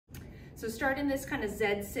So start in this kind of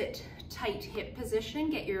Z-sit tight hip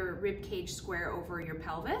position. Get your rib cage square over your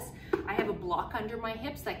pelvis. I have a block under my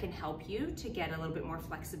hips that can help you to get a little bit more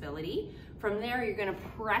flexibility. From there, you're gonna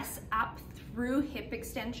press up through hip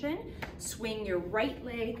extension, swing your right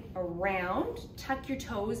leg around, tuck your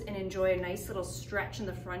toes and enjoy a nice little stretch in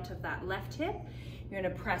the front of that left hip. You're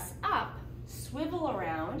gonna press up, swivel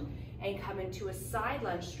around, and come into a side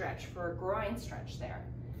lunge stretch for a groin stretch there.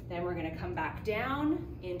 Then we're gonna come back down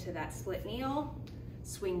into that split kneel,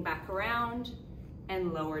 swing back around,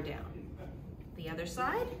 and lower down. The other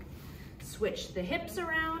side, switch the hips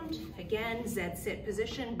around. Again, Z-sit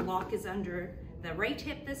position, block is under the right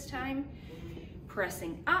hip this time.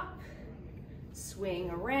 Pressing up, swing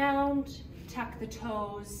around, tuck the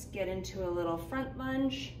toes, get into a little front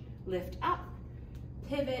lunge, lift up,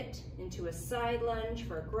 pivot into a side lunge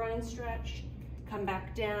for a groin stretch, come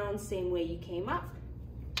back down, same way you came up,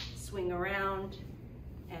 swing around,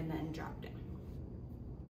 and then drop down.